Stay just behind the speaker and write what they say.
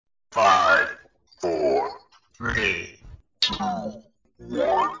Three, two,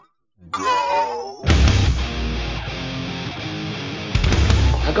 one, go.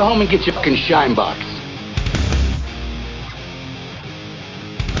 Now go home and get your fucking shine box.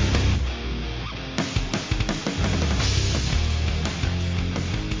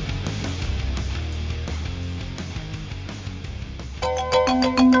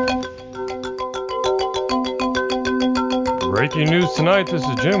 Breaking news tonight. This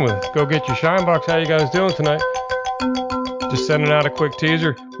is Jim with Go Get Your Shine Box. How you guys doing tonight? Just sending out a quick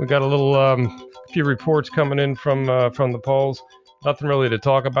teaser. We got a little few reports coming in from the polls. Nothing really to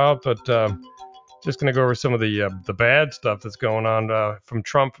talk about, but just going to go over some of the bad stuff that's going on from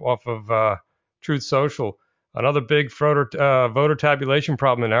Trump off of Truth Social. Another big voter tabulation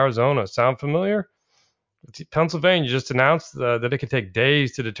problem in Arizona. Sound familiar? Pennsylvania just announced that it could take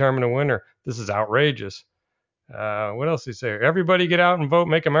days to determine a winner. This is outrageous. What else did he say? Everybody get out and vote.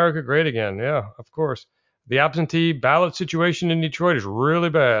 Make America great again. Yeah, of course. The absentee ballot situation in Detroit is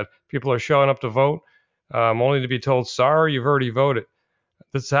really bad. People are showing up to vote, only to be told, sorry, you've already voted.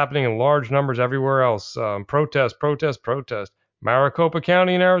 This is happening in large numbers everywhere else. Protest. Maricopa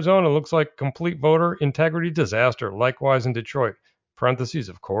County in Arizona looks like complete voter integrity disaster. Likewise in Detroit. Parentheses,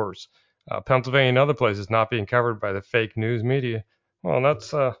 of course. Pennsylvania and other places not being covered by the fake news media. Well,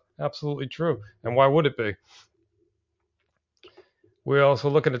 that's absolutely true. And why would it be? We're also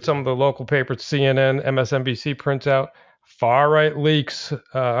looking at some of the local papers. CNN, MSNBC prints out far right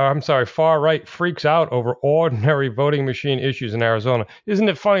freaks out over ordinary voting machine issues in Arizona. Isn't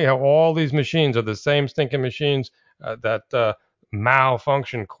it funny how all these machines are the same stinking machines that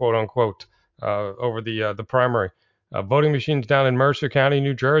malfunction, quote unquote, over the primary? Voting machines down in Mercer County,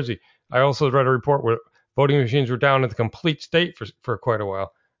 New Jersey. I also read a report where voting machines were down in the complete state for quite a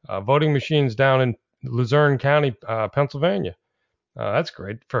while. Voting machines down in Luzerne County, Pennsylvania. That's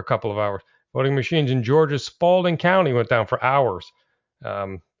great for a couple of hours. Voting machines in Georgia's Spalding County went down for hours.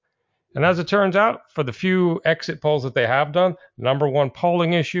 And as it turns out, for the few exit polls that they have done, number one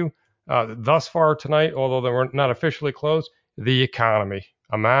polling issue thus far tonight, although they were not officially closed, the economy.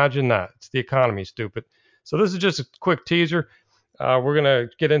 Imagine that. It's the economy, stupid. So this is just a quick teaser. We're going to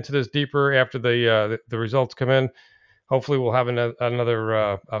get into this deeper after the results come in. Hopefully we'll have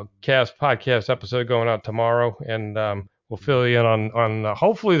another podcast episode going out tomorrow, and we'll fill you in on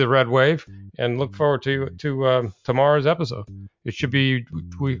hopefully the red wave, and look forward to tomorrow's episode. It should be,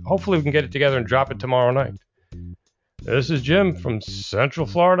 hopefully we can get it together and drop it tomorrow night. This is Jim from Central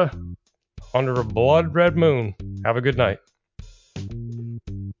Florida under a blood red moon. Have a good night.